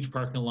got a huge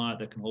parking lot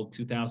that can hold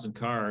 2,000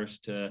 cars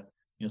to,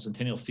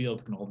 Centennial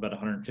Field can hold about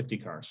 150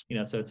 cars.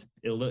 So it's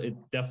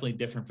definitely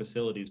different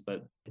facilities,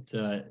 but it's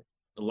a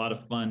lot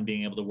of fun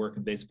being able to work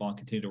in baseball and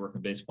continue to work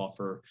in baseball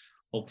for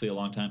hopefully a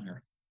long time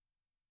here.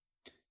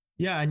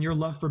 Yeah, and your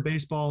love for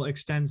baseball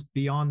extends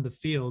beyond the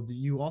field.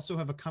 You also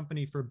have a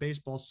company for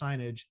baseball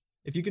signage.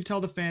 If you could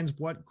tell the fans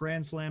what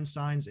Grand Slam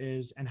Signs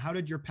is, and how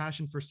did your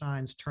passion for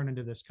signs turn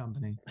into this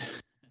company?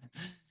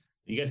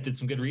 You guys did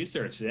some good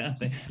research. Yeah.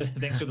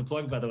 Thanks for the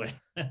plug, by the way.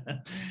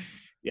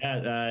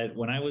 Yeah.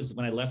 When I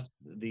left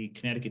the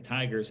Connecticut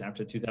Tigers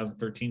after the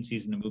 2013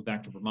 season and moved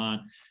back to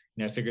Vermont,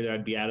 I figured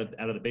I'd be out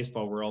of the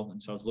baseball world.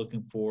 And so I was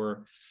looking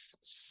for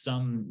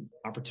some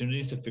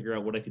opportunities to figure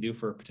out what I could do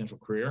for a potential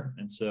career.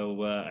 And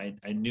so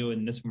I knew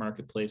in this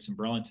marketplace in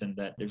Burlington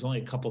that there's only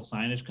a couple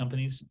signage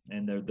companies,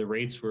 and the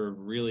rates were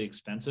really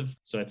expensive.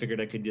 So I figured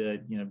I could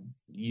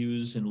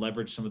use and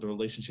leverage some of the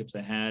relationships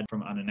I had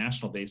on a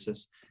national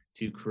basis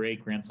to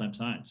create Grand Slam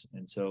Signs.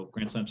 And so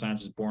Grand Slam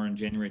Signs was born in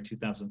January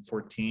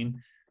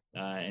 2014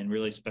 and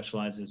really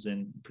specializes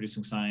in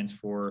producing signs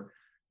for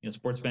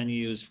sports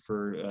venues,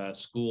 for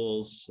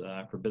schools,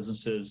 for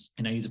businesses.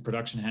 And I use a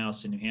production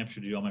house in New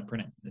Hampshire to do all my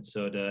printing. And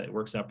so it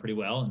works out pretty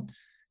well,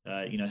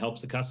 and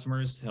helps the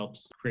customers,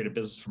 helps create a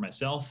business for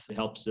myself. It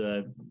helps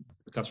the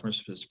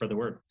customers spread the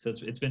word. So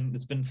it's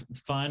been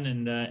fun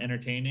and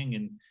entertaining.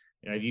 And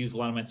I've used a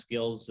lot of my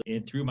skills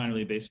through minor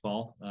league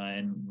baseball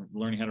and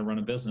learning how to run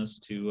a business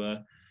to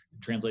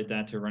translate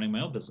that to running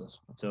my own business.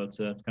 So it's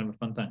kind of a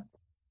fun time.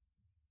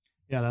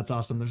 Yeah, that's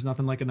awesome. There's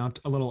nothing like a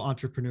little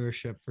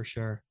entrepreneurship for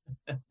sure.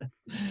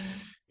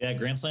 Yeah,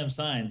 Grand Slam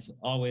Signs,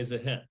 always a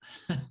hit.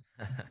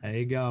 There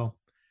you go.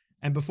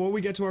 And before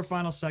we get to our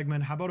final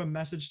segment, how about a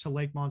message to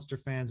Lake Monster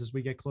fans as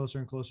we get closer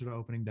and closer to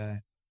opening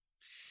day?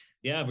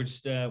 Yeah, we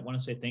just want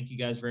to say thank you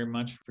guys very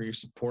much for your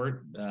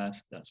support,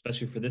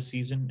 especially for this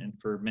season and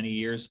for many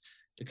years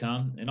to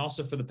come, and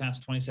also for the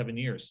past 27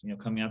 years,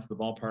 coming out to the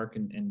ballpark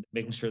and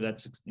making sure that,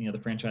 the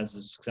franchise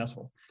is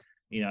successful.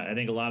 I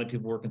think a lot of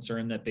people were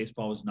concerned that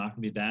baseball was not going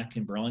to be back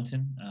in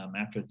Burlington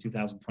after the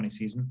 2020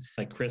 season.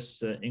 Like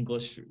Chris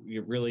English,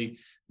 you're really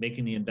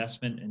making the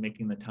investment and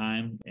making the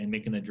time and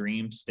making the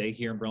dream stay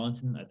here in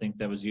Burlington. I think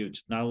that was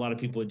huge. Not a lot of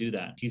people would do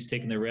that. He's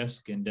taking the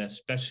risk, and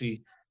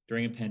especially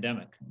during a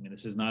pandemic.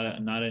 This is not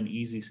an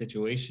easy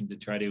situation to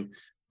try to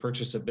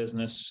purchase a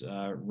business,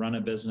 run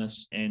a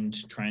business,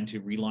 and trying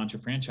to relaunch a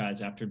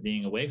franchise after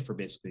being away for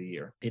basically a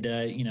year.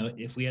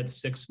 If we had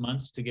 6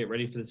 months to get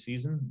ready for the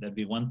season, that'd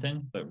be one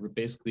thing. But we're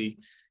basically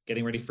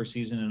getting ready for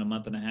season in a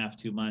month and a half,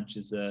 2 months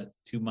is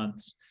 2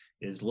 months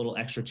is a little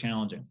extra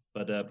challenging.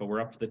 But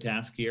we're up to the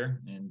task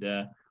here, and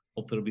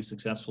hopefully it'll be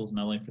successful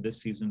not only for this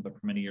season but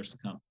for many years to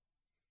come.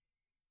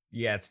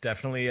 Yeah, it's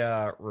definitely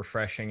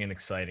refreshing and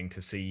exciting to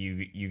see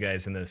you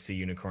guys in the Sea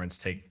Unicorns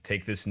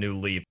take this new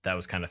leap that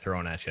was kind of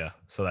thrown at you.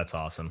 So that's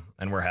awesome,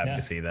 and we're happy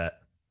to see that.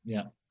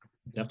 Yeah,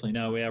 definitely.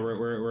 No, yeah,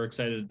 we're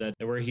excited that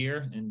we're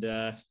here, and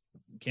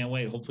can't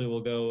wait. Hopefully,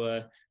 we'll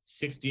go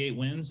 68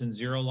 wins and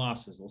 0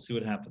 losses. We'll see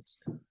what happens.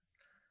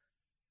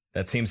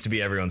 That seems to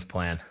be everyone's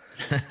plan.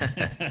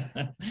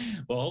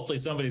 Well, hopefully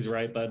somebody's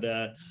right, but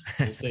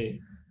we'll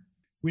see.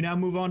 We now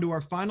move on to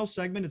our final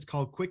segment. It's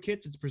called Quick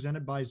Hits. It's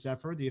presented by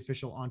Zephyr, the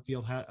official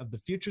on-field hat of the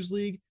Futures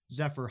League.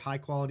 Zephyr, high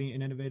quality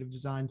and innovative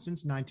design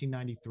since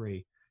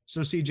 1993. So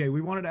CJ, we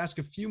wanted to ask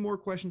a few more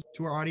questions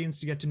to our audience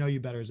to get to know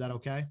you better. Is that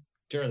okay?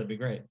 Sure, that'd be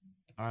great.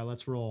 All right,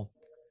 let's roll.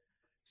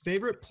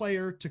 Favorite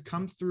player to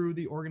come through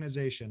the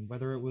organization,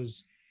 whether it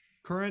was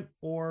current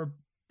or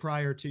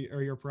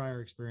your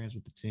prior experience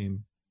with the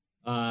team?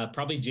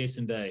 Probably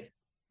Jason Bay.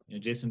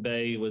 Jason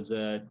Bay was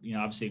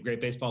obviously a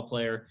great baseball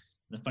player.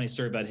 The funny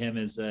story about him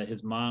is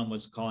his mom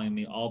was calling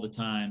me all the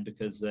time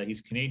because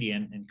he's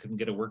Canadian and couldn't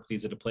get a work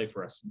visa to play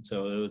for us. And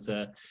so it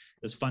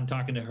was fun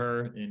talking to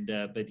her. And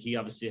but he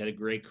obviously had a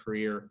great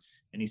career,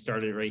 and he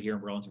started right here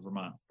in Burlington,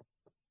 Vermont.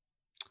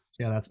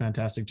 Yeah, that's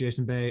fantastic.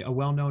 Jason Bay, a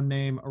well-known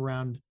name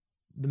around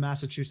the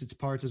Massachusetts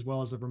parts as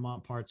well as the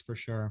Vermont parts for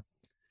sure.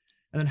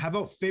 And then how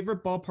about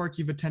favorite ballpark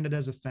you've attended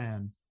as a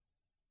fan?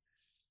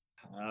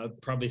 I'd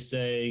probably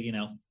say,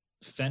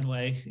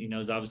 Fenway,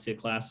 is obviously a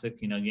classic.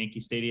 Yankee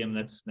Stadium,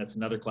 that's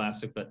another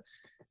classic. But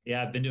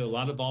yeah, I've been to a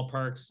lot of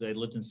ballparks. I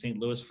lived in St.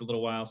 Louis for a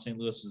little while. St.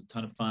 Louis was a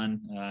ton of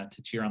fun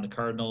to cheer on the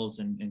Cardinals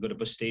and go to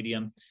Busch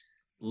Stadium.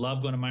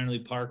 Love going to minor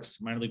league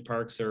parks. Minor league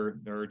parks are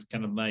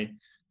kind of my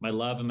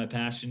love and my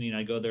passion.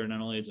 I go there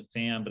not only as a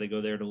fan, but I go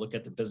there to look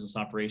at the business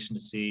operation to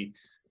see,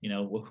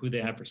 who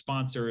they have for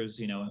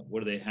sponsors,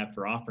 what do they have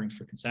for offerings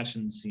for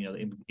concessions,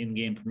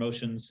 in-game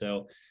promotions.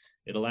 So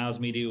it allows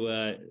me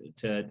to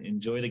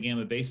enjoy the game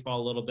of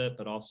baseball a little bit,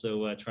 but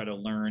also try to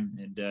learn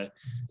and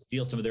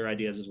steal some of their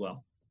ideas as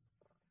well.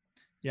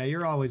 Yeah,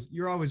 you're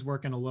always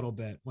working a little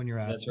bit when you're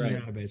That's right.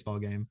 You're at a baseball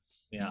game.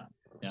 Yeah.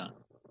 And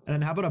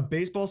then how about a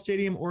baseball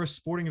stadium or a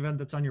sporting event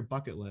that's on your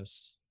bucket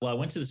list? Well, I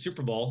went to the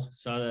Super Bowl,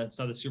 saw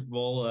the Super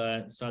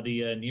Bowl, saw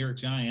the New York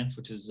Giants,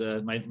 which is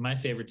my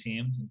favorite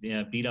team,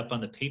 beat up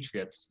on the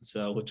Patriots.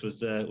 So which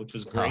was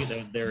great. That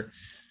was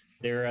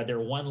their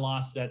one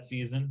loss that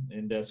season,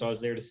 and so I was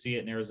there to see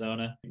it in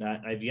Arizona.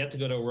 I've yet to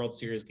go to a World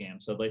Series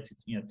game, so I'd like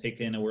to take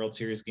in a World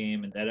Series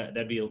game, and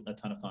that'd be a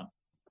ton of fun.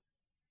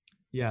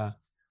 Yeah.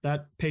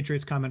 That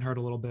Patriots comment hurt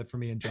a little bit for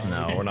me and John.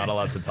 No, we're not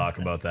allowed to talk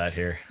about that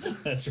here.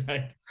 That's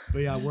right.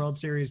 But yeah, World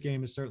Series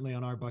game is certainly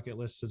on our bucket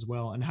list as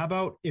well. And how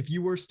about if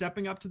you were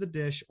stepping up to the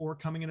dish or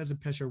coming in as a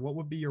pitcher, what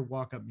would be your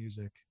walk-up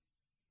music?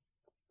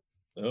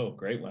 Oh,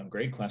 great one.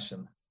 Great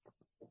question.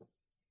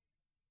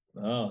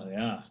 Oh,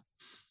 yeah.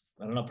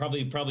 I don't know.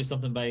 Probably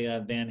something by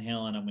Van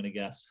Halen, I'm going to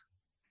guess.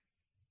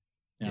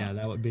 Yeah,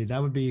 that would be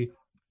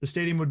the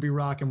stadium would be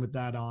rocking with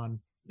that on.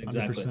 100%.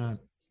 Exactly.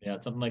 Yeah,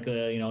 something like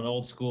an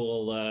old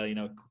school,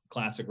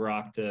 classic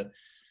rock to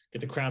get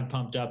the crowd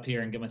pumped up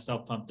here and get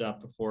myself pumped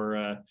up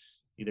before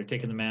either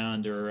taking the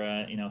mound or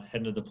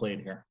heading to the plate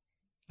here.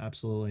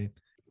 Absolutely.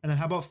 And then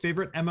how about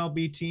favorite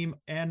MLB team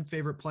and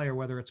favorite player,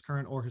 whether it's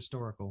current or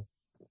historical?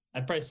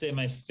 I'd probably say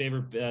my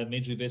favorite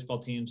Major League Baseball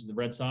teams, the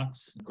Red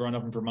Sox. Growing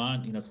up in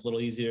Vermont, it's a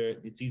little easier.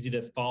 It's easy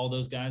to follow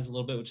those guys a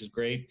little bit, which is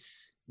great.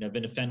 I've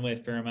been to Fenway a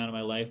fair amount of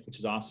my life, which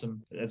is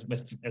awesome.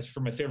 As for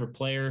my favorite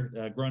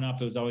player, growing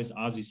up, it was always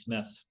Ozzie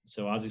Smith.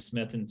 So Ozzie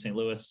Smith in St.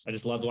 Louis. I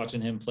just loved watching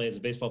him play as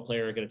a baseball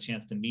player. I got a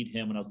chance to meet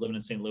him when I was living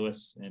in St.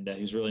 Louis, and he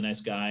was a really nice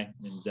guy.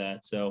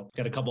 And so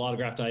got a couple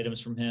autographed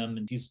items from him,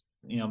 and he's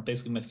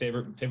basically my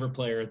favorite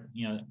player.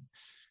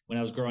 When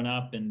I was growing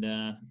up,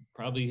 and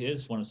probably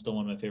is still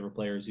one of my favorite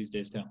players these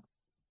days too.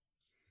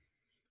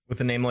 With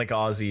a name like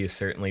Ozzie, you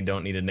certainly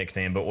don't need a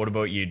nickname. But what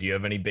about you? Do you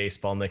have any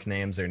baseball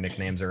nicknames or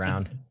nicknames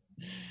around?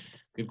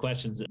 Good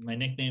questions. My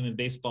nickname in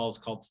baseball is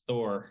called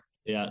Thor.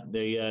 Yeah,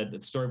 the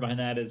story behind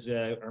that is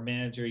our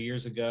manager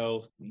years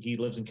ago. He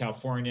lives in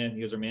California, and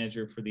he was our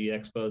manager for the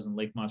Expos and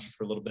Lake Monsters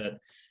for a little bit.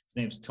 His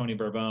name's Tony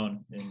Barbone,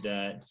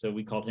 and so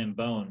we called him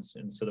Bones.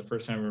 And so the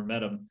first time we ever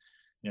met him,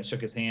 shook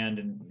his hand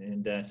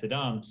and said, "Oh,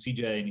 I'm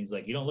CJ," and he's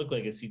like, "You don't look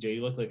like a CJ.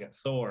 You look like a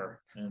Thor."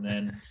 And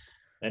then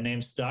that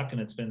name stuck,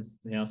 and it's been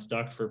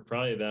stuck for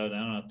probably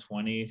about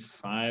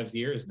 25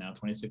 years now,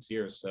 26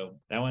 years. So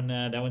that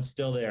one's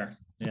still there.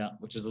 Yeah,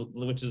 which is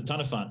a ton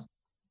of fun.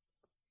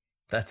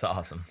 That's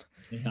awesome.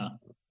 Yeah.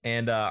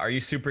 And are you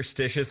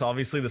superstitious?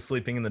 Obviously, the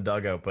sleeping in the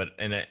dugout, but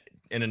in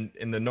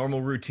the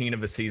normal routine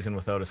of a season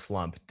without a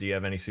slump, do you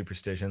have any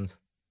superstitions?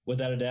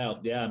 Without a doubt.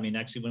 Yeah. I mean,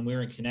 actually, when we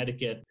were in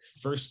Connecticut,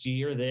 first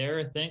year there,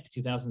 I think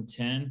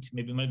 2010,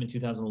 maybe it might have been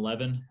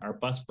 2011, our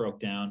bus broke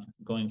down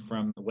going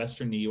from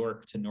Western New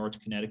York to Norwich,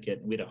 Connecticut.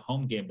 And we had a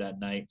home game that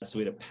night. So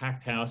we had a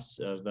packed house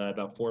of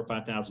about 4,000 or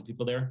 5,000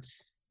 people there.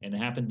 And it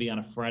happened to be on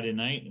a Friday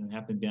night, and it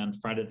happened to be on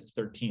Friday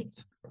the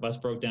 13th. Our bus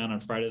broke down on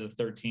Friday the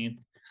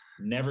 13th,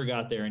 never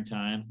got there in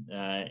time.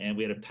 And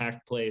we had a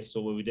packed place.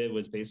 So what we did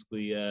was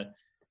basically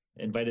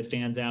invited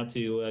fans out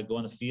to go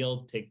on the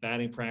field, take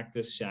batting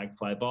practice, shag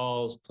fly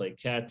balls, play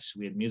catch.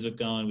 We had music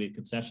going, we had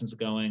concessions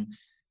going,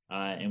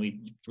 and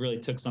we really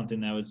took something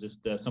that was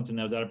just something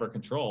that was out of our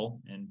control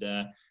and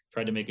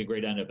tried to make a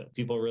great end of it.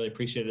 People really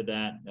appreciated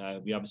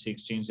that. We obviously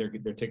exchanged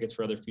their tickets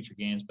for other future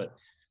games, but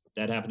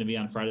that happened to be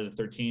on Friday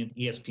the 13th.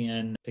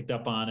 ESPN picked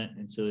up on it,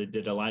 and so they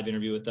did a live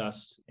interview with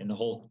us, and the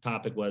whole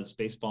topic was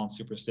baseball and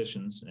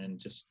superstitions, and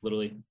just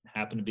literally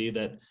happened to be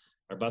that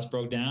our bus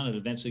broke down. It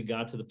eventually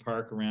got to the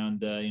park around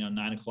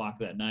 9:00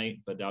 that night,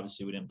 but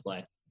obviously we didn't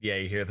play. Yeah,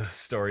 you hear those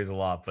stories a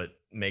lot, but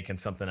making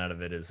something out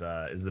of it is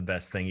the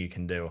best thing you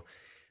can do.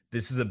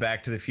 This is a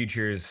Back to the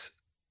Future's.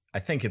 I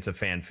think it's a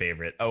fan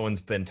favorite.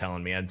 Owen's been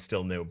telling me, I'm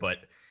still new, but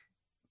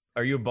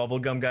are you a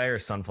bubblegum guy or a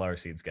sunflower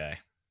seeds guy?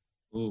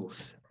 Ooh,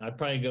 I'd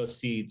probably go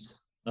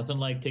seeds. Nothing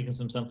like taking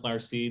some sunflower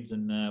seeds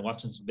and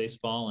watching some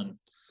baseball and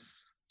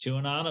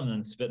chewing on them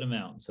and spitting them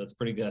out. So it's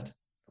pretty good.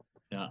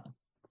 Yeah.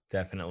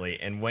 Definitely.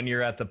 And when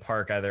you're at the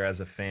park, either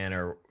as a fan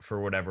or for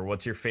whatever,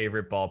 what's your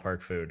favorite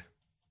ballpark food?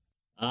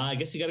 I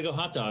guess you got to go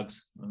hot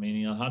dogs. I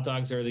mean, hot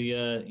dogs are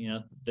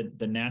the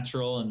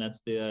natural, and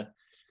that's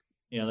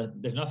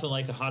there's nothing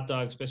like a hot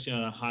dog, especially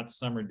on a hot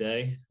summer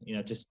day.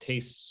 It just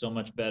tastes so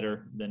much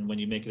better than when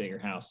you make it at your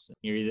house.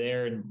 You're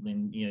there, and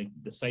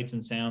the sights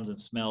and sounds and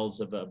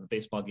smells of a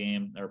baseball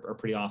game are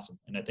pretty awesome.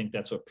 And I think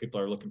that's what people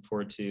are looking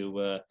forward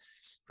to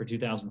for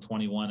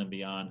 2021 and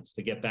beyond, is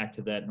to get back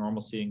to that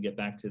normalcy and get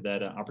back to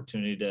that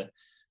opportunity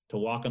to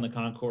walk on the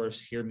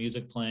concourse, hear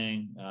music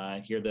playing,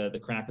 hear the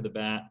crack of the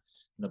bat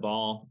and the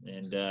ball,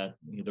 and the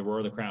roar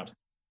of the crowd.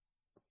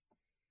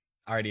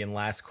 Alrighty, and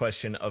last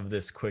question of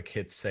this quick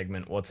hits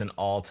segment. What's an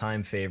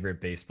all-time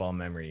favorite baseball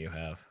memory you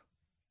have?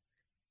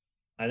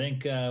 I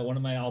think one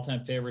of my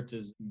all-time favorites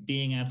is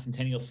being at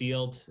Centennial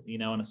Field,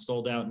 on a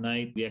sold-out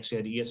night. We actually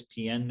had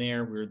ESPN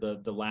there. We were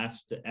the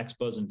last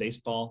Expos in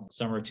baseball,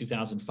 summer of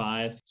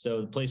 2005.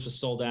 So the place was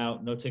sold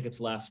out, no tickets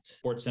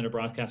left. SportsCenter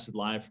broadcasted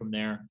live from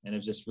there, and it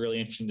was just really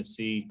interesting to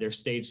see their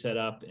stage set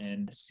up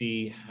and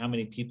see how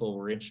many people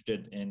were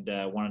interested and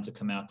wanted to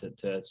come out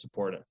to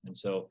support it. And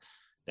so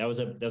that was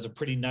a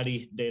pretty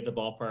nutty day at the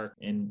ballpark,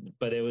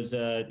 but it was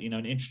an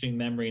interesting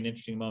memory, an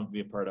interesting moment to be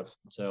a part of.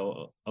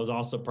 So I was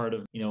also part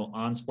of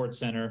on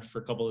SportsCenter for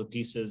a couple of the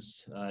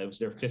pieces. It was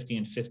their 50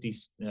 and 50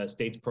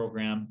 states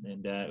program,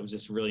 and it was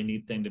just a really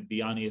neat thing to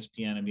be on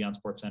ESPN and be on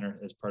SportsCenter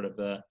as part of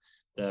the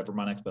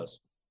Vermont Expos.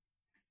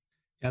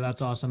 Yeah,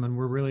 that's awesome, and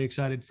we're really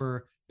excited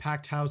for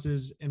packed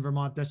houses in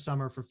Vermont this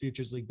summer for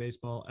Futures League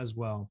baseball as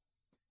well.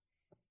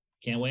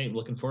 Can't wait.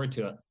 Looking forward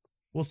to it.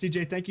 Well,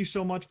 CJ, thank you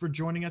so much for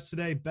joining us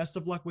today. Best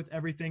of luck with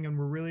everything, and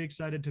we're really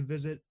excited to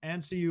visit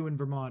and see you in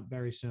Vermont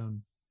very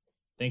soon.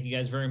 Thank you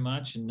guys very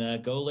much,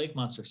 and go Lake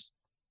Monsters.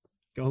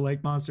 Go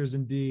Lake Monsters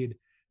indeed.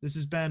 This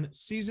has been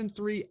Season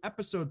 3,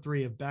 Episode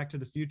 3 of Back to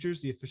the Futures,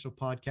 the official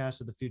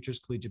podcast of the Futures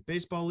Collegiate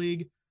Baseball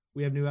League.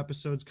 We have new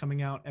episodes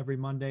coming out every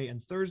Monday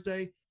and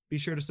Thursday. Be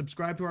sure to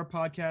subscribe to our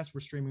podcast. We're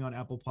streaming on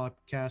Apple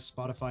Podcasts,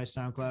 Spotify,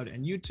 SoundCloud,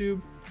 and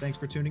YouTube. Thanks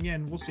for tuning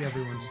in. We'll see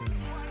everyone soon.